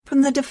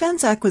From the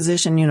Defense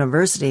Acquisition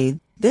University,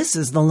 this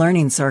is the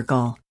Learning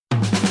Circle.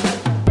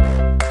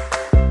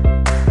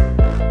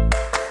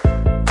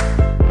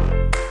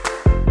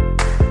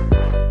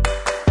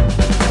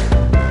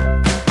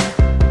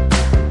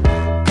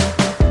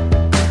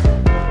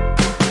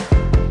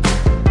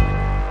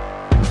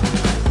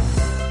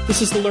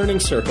 This is the Learning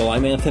Circle.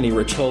 I'm Anthony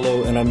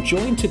Rotolo, and I'm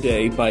joined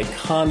today by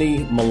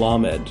Connie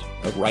Malamed,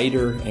 a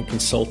writer and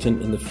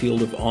consultant in the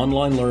field of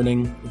online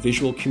learning,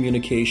 visual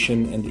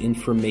communication, and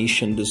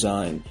information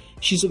design.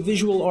 She's a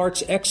visual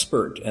arts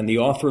expert and the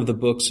author of the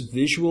books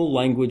Visual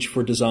Language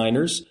for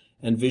Designers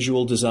and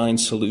Visual Design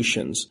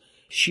Solutions.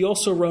 She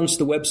also runs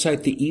the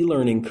website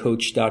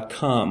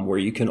theelearningcoach.com, where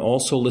you can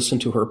also listen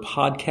to her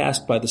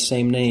podcast by the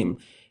same name.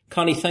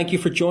 Connie, thank you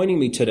for joining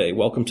me today.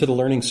 Welcome to the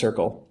Learning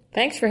Circle.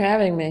 Thanks for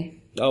having me.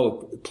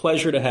 Oh,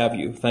 pleasure to have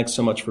you. Thanks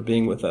so much for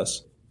being with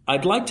us.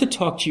 I'd like to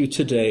talk to you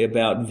today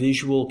about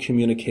visual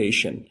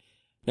communication.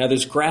 Now,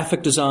 there's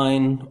graphic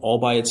design all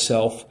by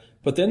itself,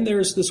 but then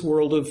there's this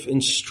world of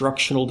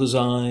instructional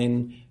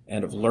design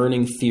and of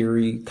learning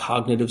theory,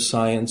 cognitive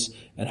science,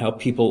 and how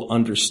people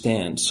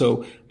understand.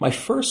 So my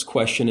first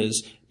question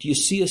is, do you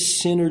see a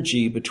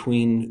synergy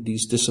between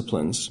these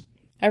disciplines?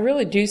 I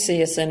really do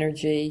see a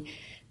synergy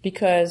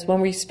because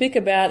when we speak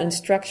about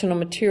instructional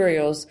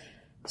materials,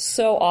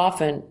 so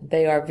often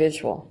they are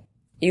visual.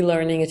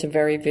 E-learning is a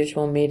very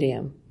visual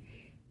medium.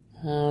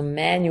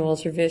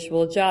 Manuals are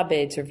visual, job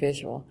aids are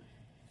visual.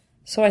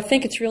 So I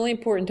think it's really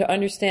important to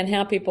understand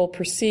how people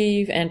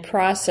perceive and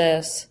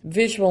process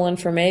visual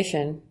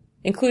information,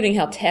 including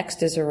how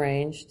text is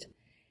arranged,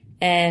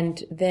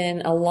 and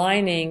then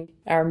aligning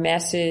our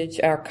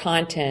message, our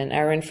content,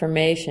 our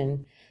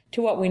information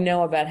to what we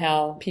know about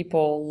how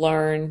people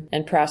learn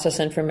and process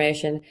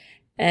information,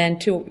 and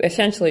to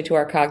essentially to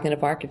our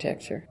cognitive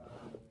architecture.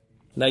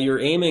 Now, you're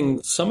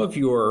aiming some of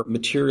your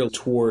material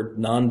toward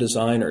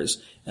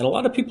non-designers, and a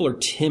lot of people are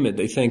timid.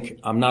 They think,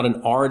 I'm not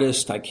an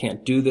artist, I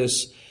can't do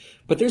this.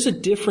 But there's a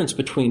difference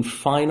between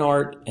fine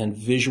art and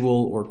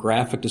visual or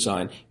graphic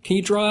design. Can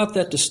you draw out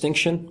that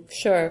distinction?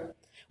 Sure.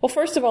 Well,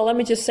 first of all, let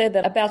me just say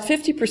that about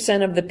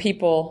 50% of the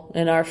people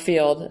in our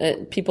field,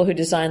 people who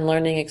design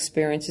learning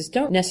experiences,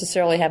 don't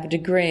necessarily have a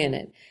degree in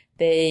it.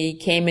 They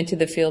came into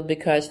the field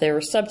because they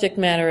were subject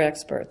matter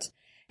experts.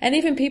 And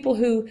even people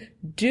who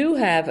do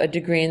have a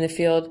degree in the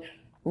field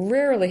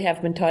rarely have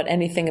been taught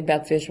anything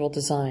about visual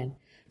design.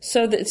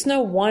 So it's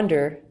no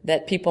wonder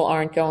that people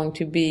aren't going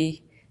to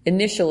be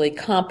initially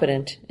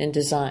competent in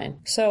design.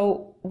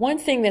 So one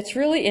thing that's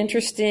really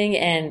interesting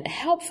and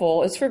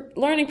helpful is for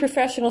learning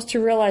professionals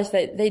to realize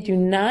that they do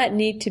not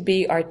need to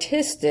be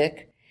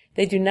artistic.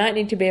 They do not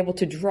need to be able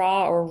to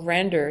draw or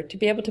render to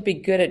be able to be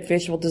good at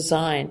visual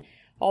design.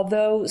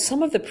 Although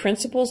some of the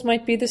principles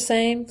might be the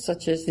same,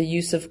 such as the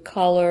use of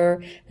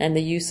color and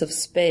the use of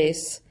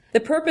space,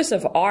 the purpose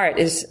of art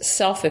is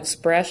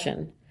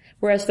self-expression,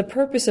 whereas the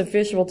purpose of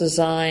visual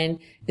design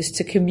is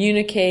to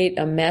communicate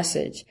a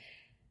message.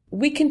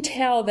 We can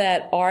tell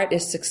that art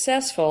is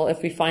successful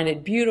if we find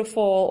it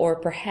beautiful or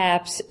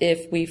perhaps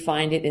if we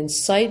find it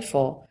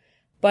insightful.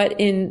 But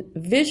in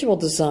visual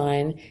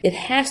design, it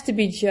has to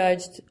be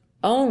judged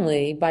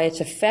only by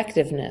its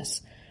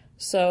effectiveness.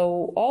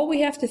 So all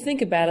we have to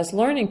think about as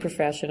learning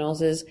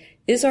professionals is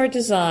our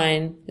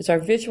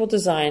visual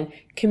design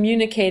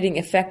communicating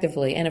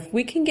effectively? And if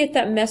we can get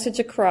that message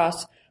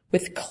across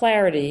with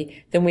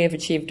clarity, then we have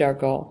achieved our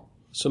goal.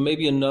 So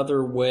maybe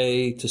another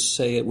way to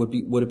say it would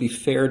it be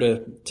fair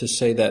to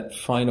say that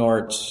fine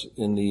art's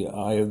in the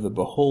eye of the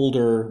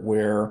beholder,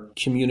 where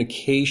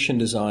communication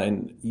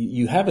design,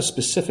 you have a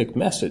specific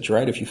message,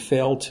 right? If you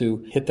fail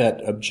to hit that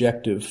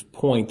objective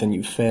point, then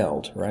you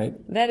failed, right?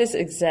 That is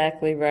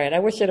exactly right. I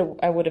wish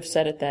I would have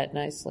said it that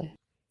nicely.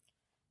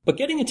 But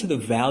getting into the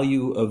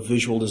value of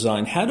visual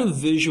design, how do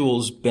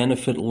visuals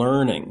benefit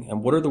learning,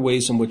 and what are the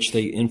ways in which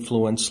they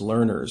influence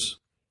learners?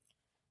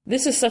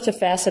 This is such a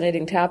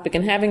fascinating topic,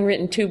 and having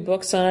written 2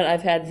 books on it,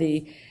 I've had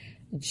the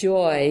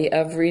joy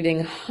of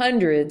reading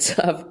hundreds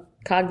of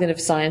cognitive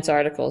science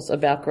articles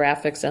about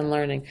graphics and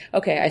learning.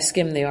 Okay, I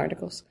skimmed the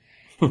articles.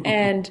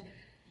 And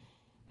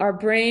our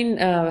brain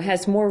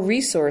has more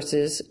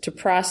resources to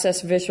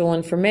process visual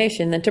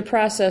information than to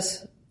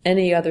process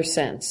any other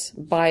sense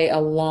by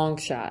a long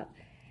shot.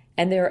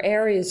 And there are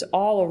areas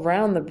all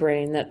around the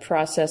brain that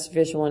process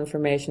visual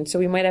information. So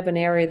we might have an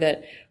area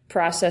that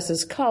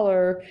processes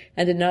color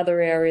and another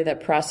area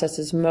that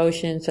processes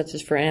motion, such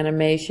as for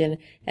animation,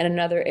 and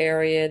another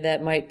area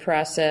that might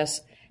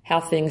process how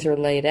things are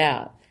laid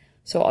out.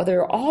 So there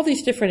are all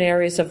these different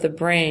areas of the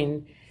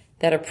brain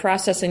that are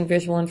processing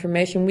visual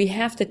information. We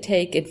have to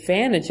take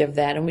advantage of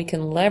that, and we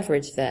can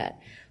leverage that.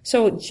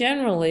 So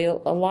generally, a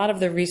lot of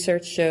the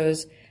research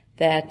shows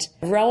that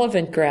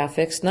relevant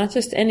graphics, not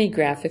just any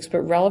graphics, but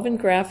relevant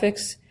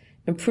graphics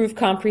improve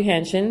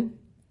comprehension.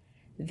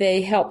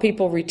 They help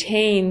people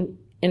retain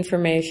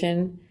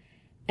information,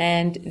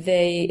 and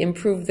they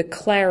improve the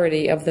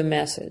clarity of the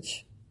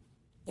message.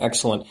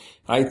 Excellent.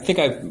 I think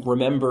I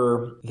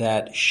remember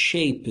that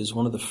shape is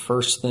one of the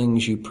first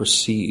things you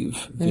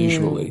perceive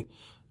visually.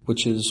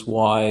 which is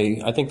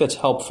why I think that's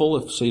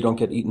helpful so you don't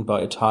get eaten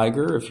by a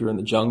tiger if you're in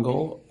the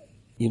jungle.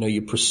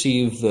 You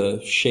perceive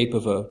the shape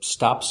of a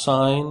stop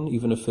sign,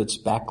 even if it's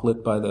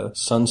backlit by the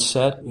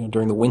sunset,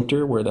 during the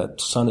winter where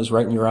that sun is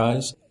right in your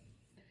eyes.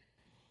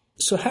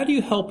 So how do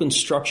you help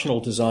instructional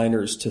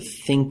designers to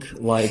think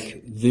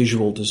like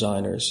visual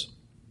designers?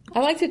 I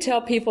like to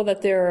tell people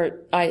that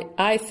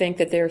I think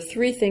that there are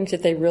three things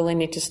that they really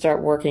need to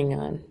start working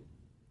on.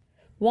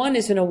 One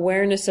is an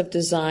awareness of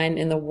design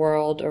in the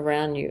world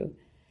around you.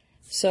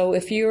 So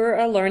if you're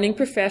a learning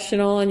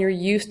professional and you're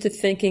used to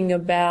thinking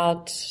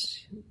about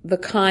the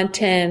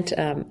content,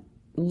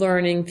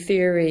 learning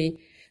theory,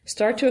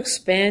 start to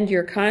expand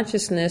your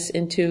consciousness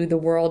into the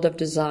world of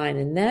design.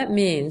 And that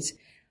means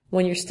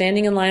when you're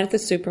standing in line at the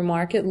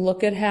supermarket,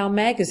 look at how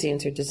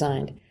magazines are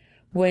designed.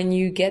 When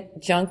you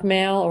get junk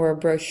mail or a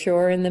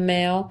brochure in the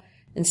mail,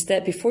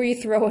 before you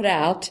throw it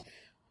out,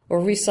 or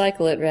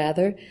recycle it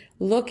rather,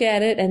 look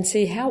at it and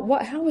see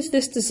how is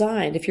this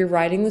designed? If you're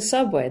riding the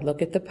subway,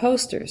 look at the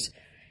posters.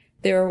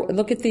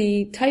 Look at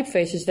the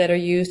typefaces that are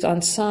used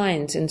on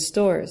signs in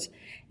stores.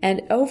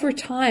 And over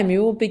time,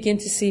 you will begin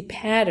to see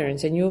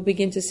patterns, and you will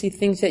begin to see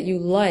things that you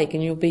like,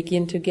 and you'll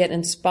begin to get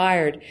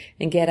inspired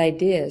and get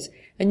ideas.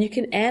 And you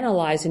can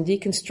analyze and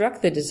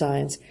deconstruct the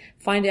designs,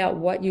 find out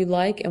what you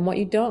like and what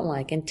you don't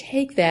like, and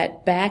take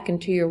that back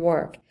into your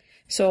work.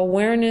 So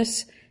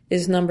awareness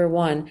is number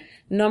one.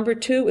 Number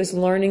two is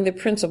learning the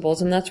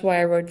principles, and that's why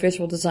I wrote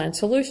Visual Design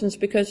Solutions,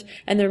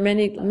 and there are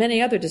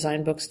many other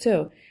design books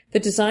too. The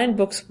design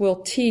books will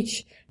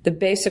teach the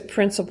basic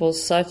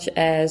principles such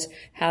as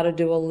how to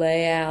do a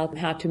layout,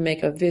 how to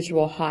make a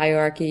visual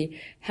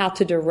hierarchy, how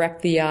to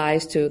direct the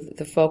eyes to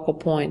the focal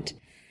point.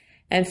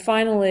 And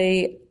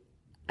finally,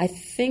 I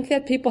think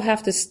that people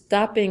have to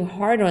stop being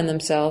hard on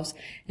themselves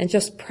and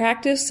just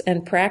practice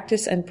and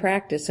practice and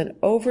practice. And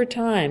over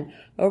time,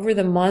 over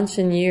the months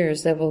and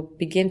years, they will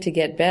begin to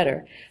get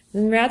better.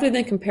 And rather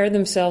than compare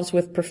themselves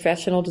with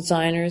professional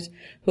designers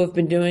who have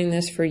been doing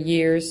this for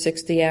years,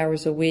 60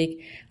 hours a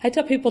week, I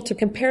tell people to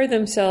compare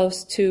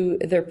themselves to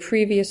their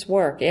previous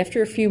work.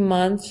 After a few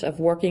months of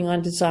working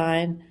on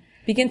design,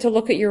 begin to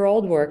look at your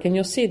old work and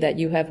you'll see that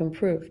you have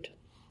improved.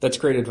 That's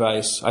great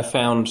advice. I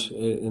found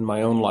in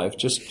my own life,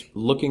 just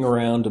looking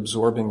around,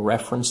 absorbing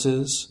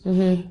references,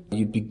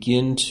 you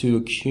begin to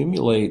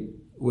accumulate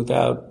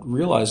without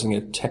realizing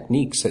it,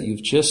 techniques that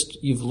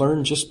you've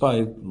learned just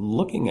by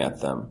looking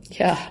at them.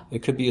 Yeah.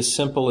 It could be as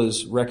simple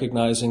as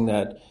recognizing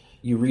that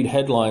you read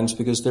headlines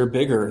because they're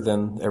bigger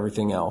than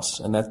everything else.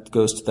 And that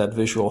goes to that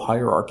visual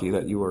hierarchy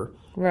that you were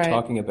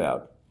talking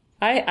about.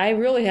 I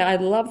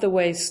love the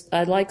way,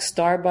 I like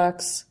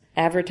Starbucks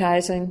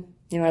advertising.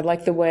 I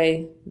like the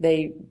way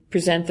they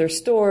present their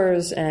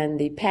stores and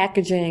the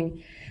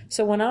packaging.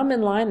 So when I'm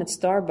in line at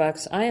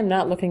Starbucks, I am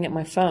not looking at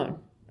my phone.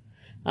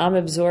 I'm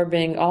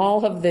absorbing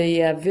all of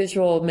the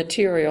visual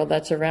material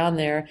that's around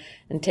there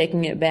and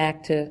taking it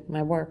back to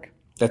my work.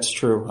 That's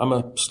true. I'm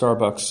a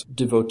Starbucks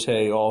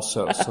devotee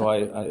also, so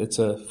it's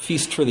a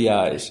feast for the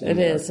eyes. It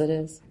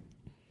is.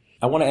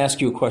 I want to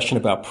ask you a question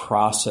about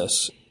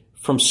process.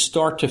 From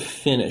start to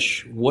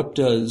finish, what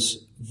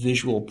does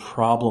visual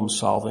problem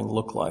solving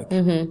look like?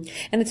 Mm-hmm.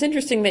 And it's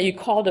interesting that you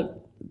called it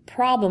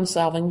problem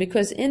solving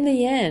because in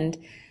the end,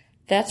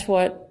 that's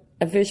what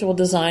a visual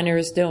designer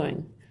is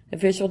doing. A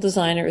visual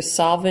designer is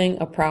solving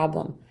a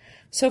problem.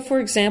 So for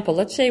example,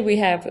 let's say we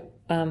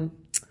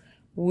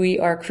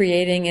are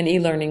creating an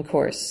e-learning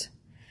course.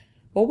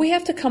 Well, we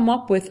have to come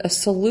up with a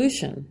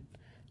solution,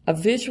 a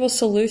visual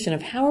solution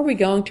of how are we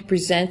going to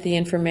present the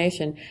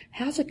information?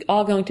 How's it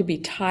all going to be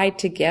tied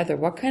together?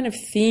 What kind of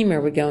theme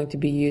are we going to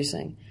be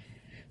using?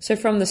 So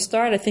from the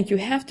start, I think you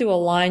have to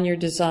align your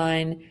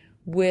design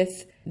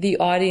with the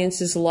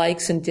audience's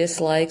likes and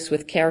dislikes,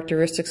 with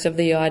characteristics of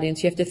the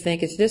audience. You have to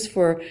think, is this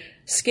for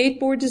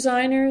skateboard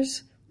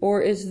designers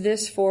or is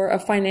this for a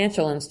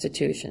financial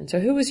institution? So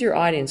who is your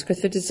audience?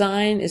 Because the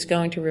design is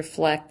going to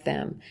reflect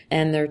them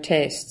and their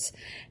tastes.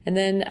 And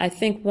then I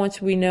think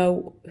once we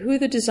know who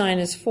the design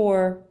is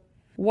for,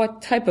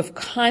 what type of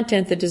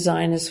content the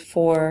design is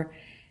for,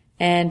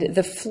 and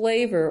the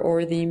flavor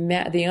or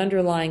the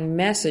underlying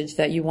message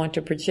that you want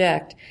to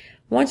project,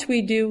 once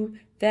we do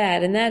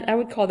that, and that I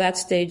would call that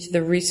stage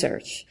the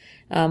research.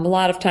 A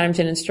lot of times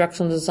in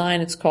instructional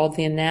design, it's called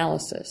the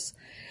analysis.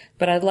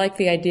 But I like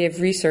the idea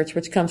of research,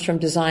 which comes from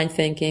design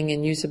thinking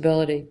and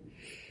usability.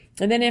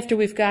 And then after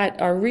we've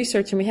got our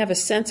research and we have a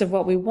sense of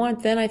what we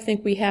want, then I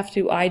think we have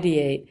to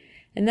ideate.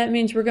 And that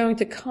means we're going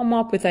to come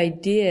up with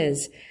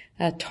ideas,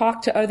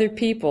 talk to other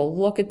people,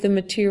 look at the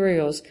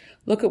materials,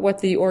 look at what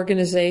the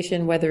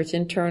organization, whether it's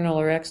internal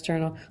or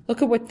external,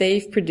 look at what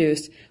they've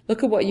produced,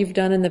 look at what you've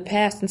done in the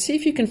past, and see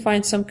if you can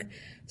find some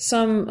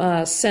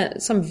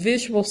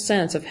visual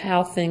sense of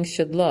how things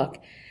should look.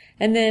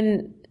 And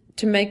then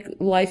to make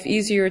life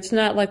easier, it's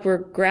not like we're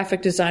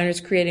graphic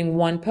designers creating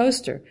one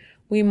poster.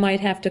 We might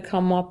have to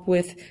come up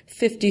with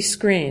 50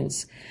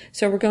 screens.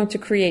 So we're going to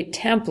create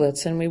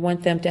templates, and we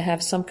want them to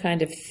have some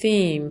kind of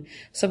theme,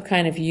 some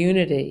kind of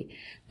unity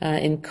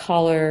in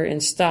color,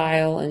 in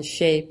style, and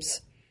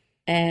shapes.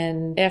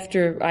 And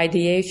after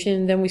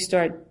ideation, then we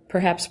start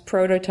perhaps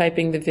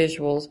prototyping the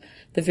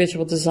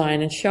visual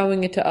design, and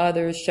showing it to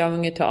others,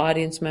 showing it to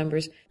audience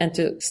members and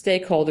to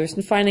stakeholders,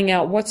 and finding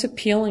out what's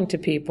appealing to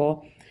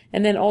people.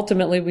 And then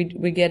ultimately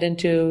we get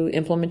into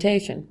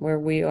implementation, where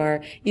we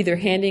are either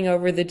handing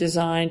over the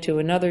design to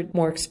another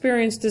more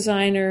experienced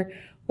designer,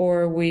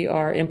 or we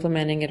are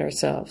implementing it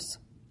ourselves.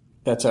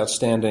 That's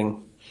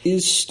outstanding.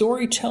 Is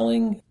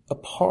storytelling a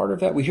part of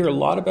that? We hear a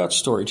lot about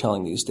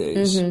storytelling these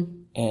days.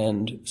 Mm-hmm.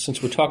 And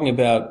since we're talking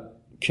about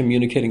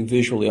communicating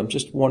visually, I'm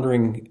just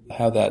wondering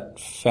how that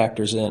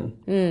factors in.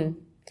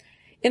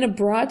 In a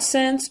broad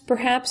sense,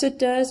 perhaps it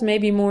does,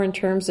 maybe more in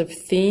terms of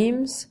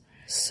themes.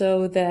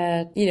 So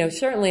that,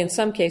 certainly in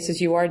some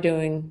cases you are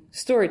doing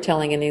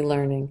storytelling in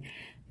e-learning,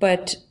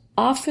 but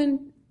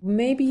often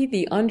maybe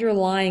the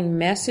underlying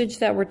message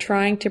that we're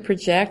trying to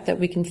project that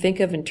we can think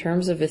of in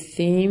terms of a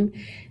theme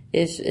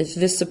is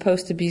this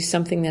supposed to be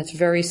something that's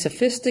very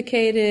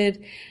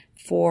sophisticated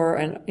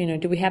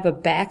do we have a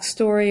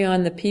backstory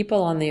on the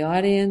people, on the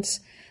audience?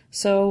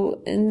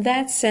 So in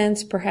that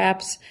sense,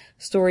 perhaps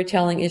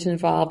storytelling is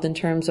involved in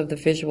terms of the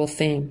visual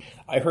theme.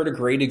 I heard a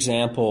great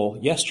example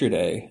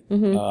yesterday.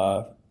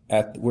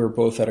 Mm-hmm. We're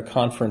both at a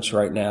conference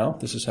right now.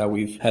 This is how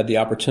we've had the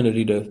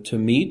opportunity to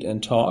meet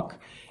and talk.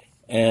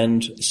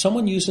 And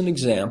someone used an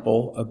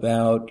example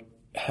about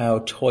how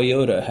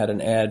Toyota had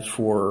an ad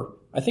for,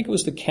 I think it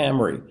was the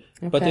Camry,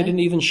 but they didn't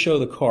even show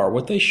the car.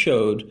 What they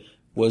showed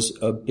was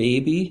a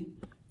baby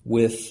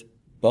with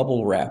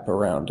bubble wrap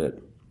around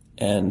it,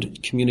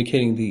 and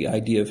communicating the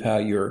idea of how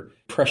your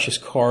precious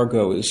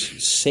cargo is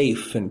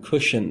safe and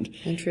cushioned.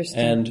 Interesting.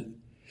 And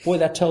boy,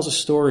 that tells a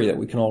story that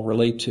we can all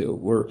relate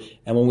to.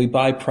 And when we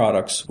buy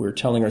products, we're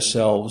telling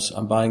ourselves,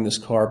 I'm buying this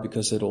car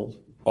because it'll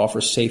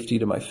offer safety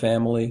to my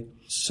family.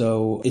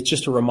 So it's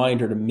just a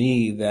reminder to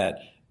me that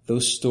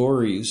those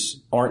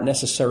stories aren't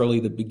necessarily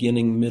the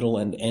beginning, middle,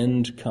 and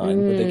end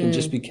kind, but they can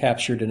just be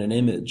captured in an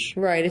image.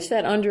 Right. It's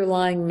that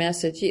underlying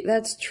message.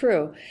 That's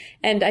true.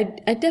 And I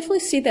definitely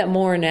see that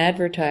more in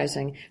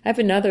advertising. I have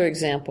another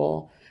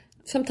example.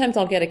 Sometimes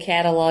I'll get a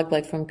catalog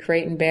like from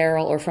Crate and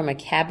Barrel or from a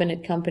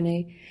cabinet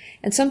company.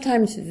 And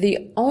sometimes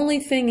the only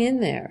thing in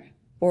there,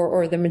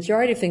 or the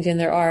majority of things in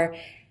there, are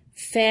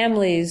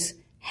families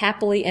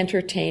happily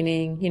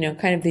entertaining,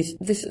 kind of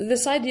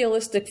this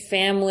idealistic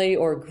family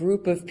or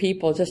group of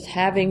people just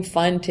having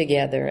fun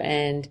together,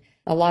 and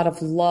a lot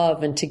of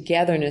love and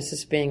togetherness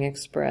is being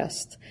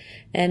expressed.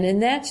 And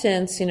in that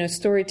sense,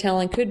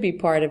 storytelling could be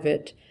part of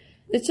it.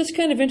 It's just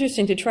kind of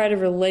interesting to try to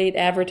relate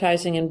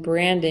advertising and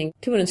branding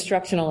to an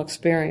instructional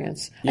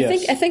experience.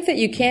 Yes. I think that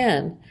you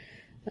can.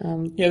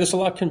 There's a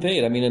lot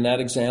conveyed. I mean, in that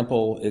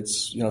example,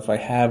 it's, if I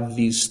have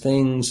these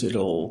things,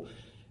 it'll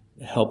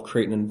help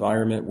create an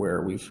environment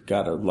where we've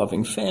got a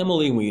loving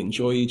family and we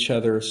enjoy each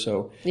other.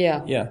 So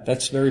yeah,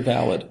 that's very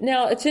valid.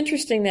 Now, it's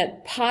interesting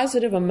that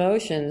positive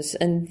emotions,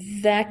 and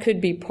that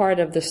could be part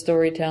of the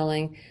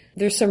storytelling.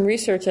 There's some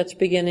research that's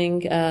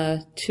beginning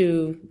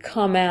to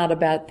come out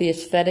about the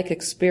aesthetic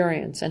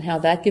experience and how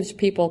that gives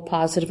people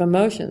positive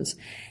emotions,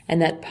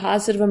 and that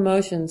positive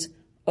emotions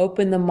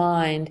open the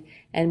mind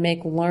and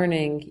make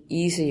learning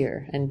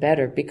easier and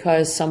better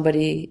because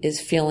somebody is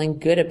feeling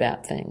good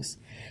about things.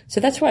 So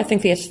that's why I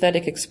think the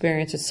aesthetic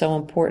experience is so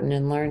important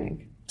in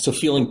learning. So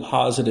feeling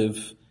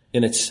positive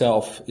in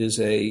itself is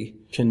a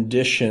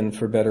condition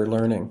for better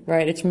learning.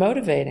 Right. It's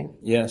motivating.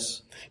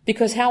 Yes.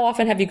 Because how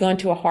often have you gone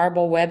to a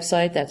horrible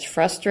website that's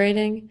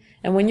frustrating?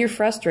 And when you're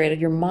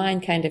frustrated, your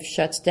mind kind of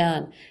shuts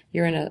down.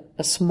 You're in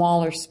a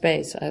smaller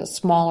space, a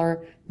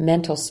smaller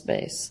mental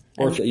space.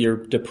 Or if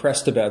you're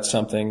depressed about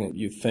something,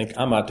 you think,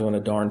 I'm not doing a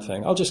darn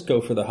thing. I'll just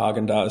go for the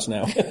Haagen-Dazs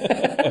now.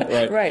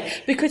 Right.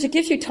 Right. Because it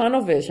gives you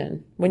tunnel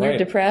vision. When you're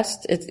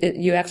depressed,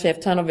 you actually have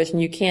tunnel vision.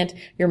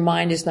 Your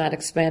mind is not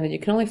expanded. You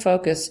can only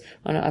focus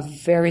on a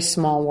very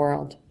small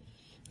world.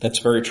 That's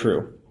very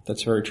true.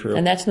 That's very true.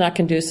 And that's not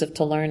conducive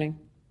to learning.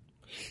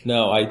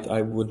 No,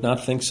 I would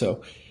not think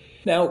so.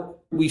 Now,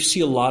 we see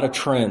a lot of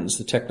trends.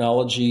 The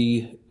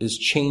technology is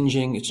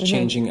changing. It's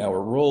changing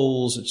our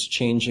roles. It's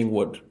changing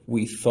what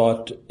we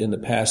thought in the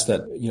past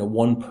that,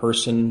 one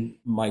person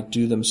might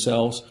do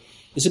themselves.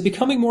 Is it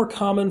becoming more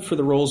common for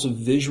the roles of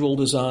visual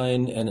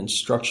design and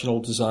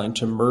instructional design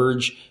to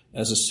merge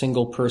as a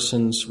single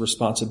person's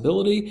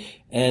responsibility?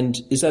 And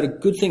is that a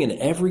good thing in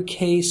every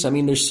case? I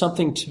mean, there's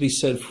something to be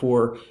said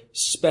for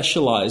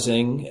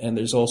specializing, and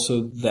there's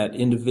also that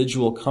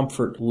individual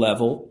comfort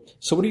level.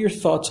 So what are your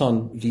thoughts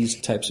on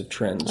these types of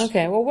trends?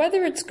 Okay, well,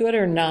 whether it's good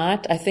or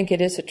not, I think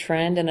it is a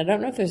trend, and I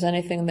don't know if there's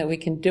anything that we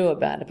can do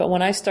about it. But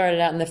when I started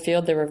out in the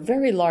field, there were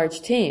very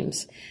large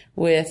teams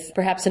with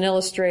perhaps an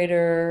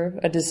illustrator,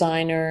 a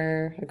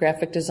designer, a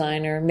graphic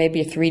designer,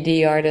 maybe a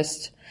 3D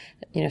artist,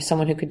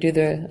 someone who could do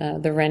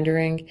the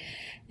rendering.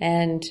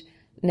 And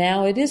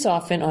now it is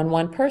often on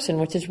one person,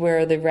 which is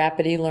where the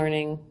rapid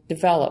e-learning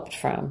developed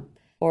from.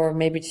 Or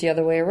maybe it's the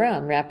other way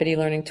around. Rapid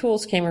e-learning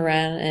tools came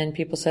around and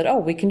people said, oh,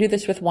 we can do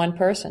this with one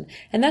person.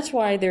 And that's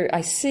why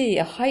I see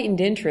a heightened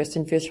interest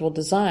in visual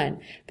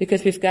design,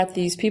 because we've got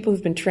these people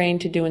who've been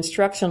trained to do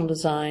instructional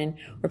design,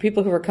 or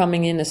people who are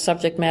coming in as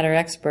subject matter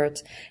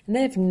experts, and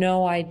they have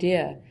no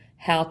idea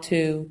how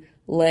to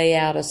lay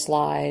out a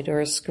slide or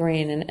a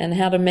screen and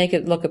how to make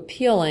it look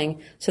appealing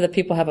so that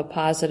people have a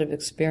positive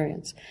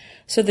experience.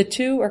 So the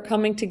two are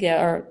coming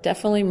together, are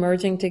definitely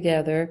merging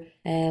together.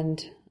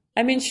 And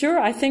I mean, sure,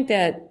 I think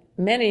that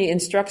many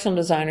instructional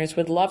designers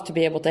would love to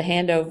be able to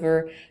hand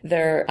over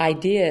their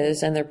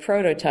ideas and their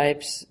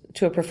prototypes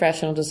to a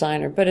professional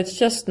designer, but it's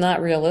just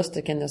not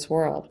realistic in this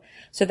world.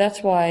 So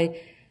that's why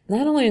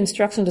not only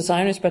instructional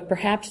designers, but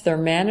perhaps their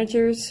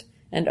managers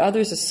and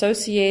others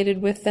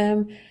associated with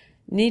them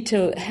need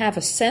to have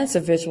a sense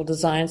of visual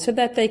design so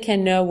that they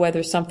can know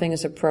whether something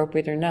is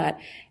appropriate or not.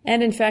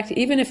 And in fact,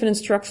 even if an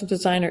instructional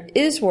designer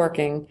is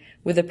working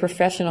with a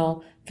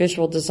professional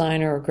visual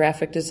designer or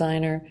graphic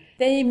designer,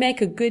 they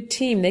make a good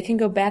team. They can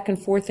go back and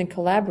forth and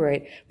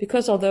collaborate,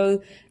 because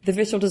although the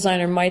visual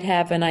designer might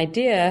have an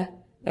idea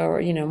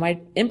or,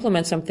 might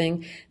implement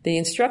something, the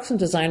instructional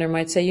designer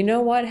might say, you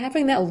know what,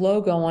 having that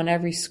logo on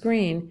every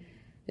screen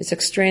is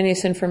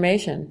extraneous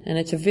information, and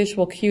it's a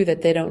visual cue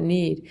that they don't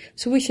need.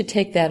 So we should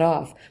take that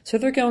off. So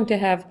they're going to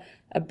have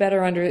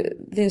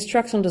the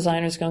instructional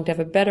designer is going to have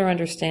a better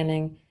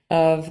understanding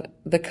of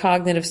the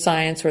cognitive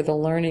science or the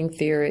learning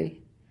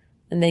theory,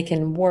 and they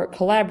can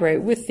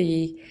collaborate with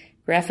the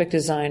graphic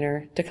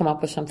designer to come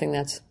up with something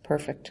that's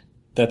perfect.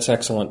 That's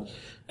excellent.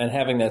 And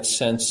having that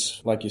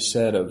sense, like you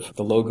said, of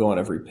the logo on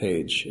every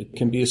page, it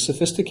can be a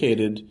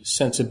sophisticated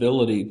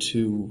sensibility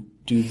to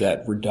do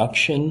that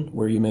reduction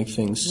where you make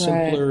things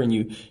simpler, right, and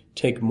you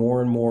take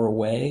more and more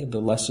away, the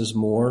less is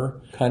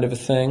more kind of a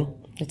thing.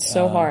 It's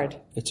so hard.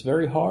 It's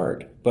very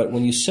hard. But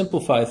when you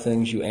simplify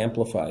things, you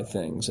amplify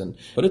things.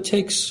 But it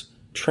takes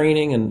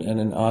training and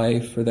an eye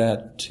for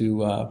that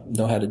to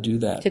know how to do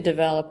that. To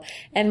develop.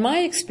 And my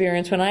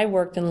experience when I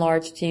worked in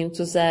large teams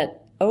was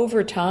that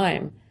over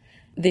time,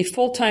 the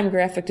full-time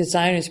graphic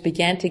designers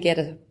began to get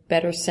a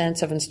better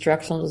sense of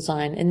instructional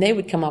design, and they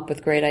would come up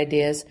with great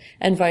ideas,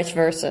 and vice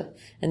versa.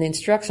 And the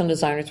instructional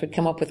designers would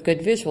come up with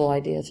good visual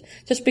ideas,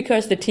 just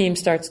because the team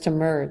starts to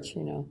merge,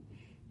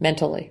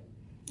 mentally.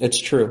 It's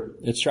true.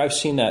 I've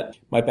seen that.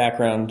 My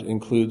background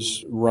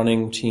includes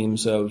running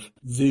teams of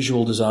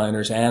visual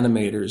designers,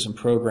 animators, and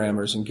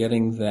programmers, and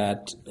getting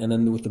that. And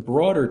then with the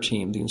broader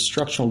team, the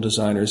instructional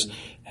designers,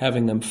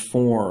 having them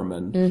form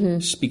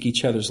and speak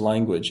each other's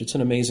language. It's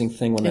an amazing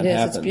thing when that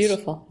happens. It's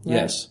beautiful. Right?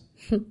 Yes.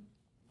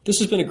 This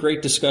has been a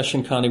great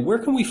discussion, Connie. Where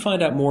can we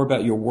find out more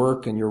about your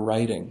work and your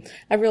writing?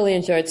 I really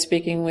enjoyed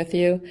speaking with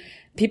you.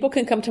 People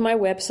can come to my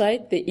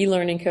website,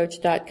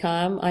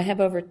 theelearningcoach.com. I have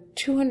over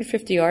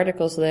 250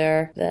 articles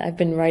there that I've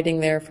been writing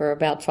there for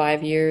about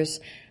 5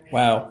 years.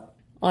 Wow.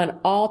 On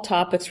all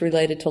topics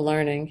related to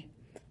learning.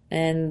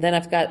 And then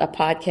I've got a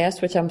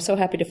podcast, which I'm so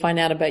happy to find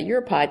out about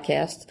your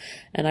podcast,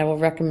 and I will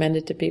recommend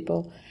it to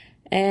people.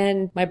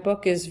 And my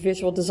book is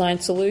Visual Design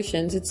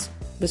Solutions. It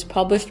was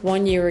published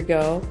 1 year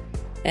ago,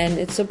 and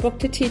it's a book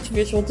to teach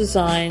visual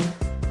design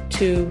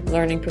to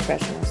learning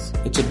professionals.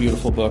 It's a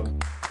beautiful book.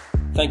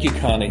 Thank you,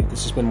 Connie.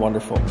 This has been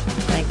wonderful.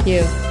 Thank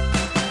you.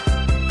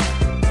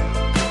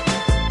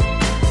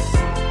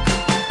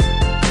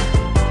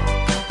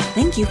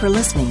 Thank you for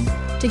listening.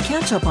 To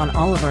catch up on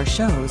all of our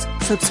shows,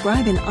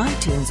 subscribe in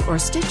iTunes or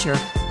Stitcher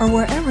or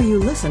wherever you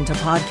listen to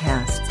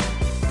podcasts.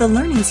 The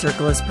Learning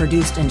Circle is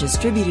produced and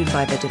distributed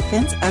by the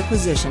Defense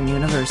Acquisition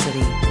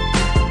University.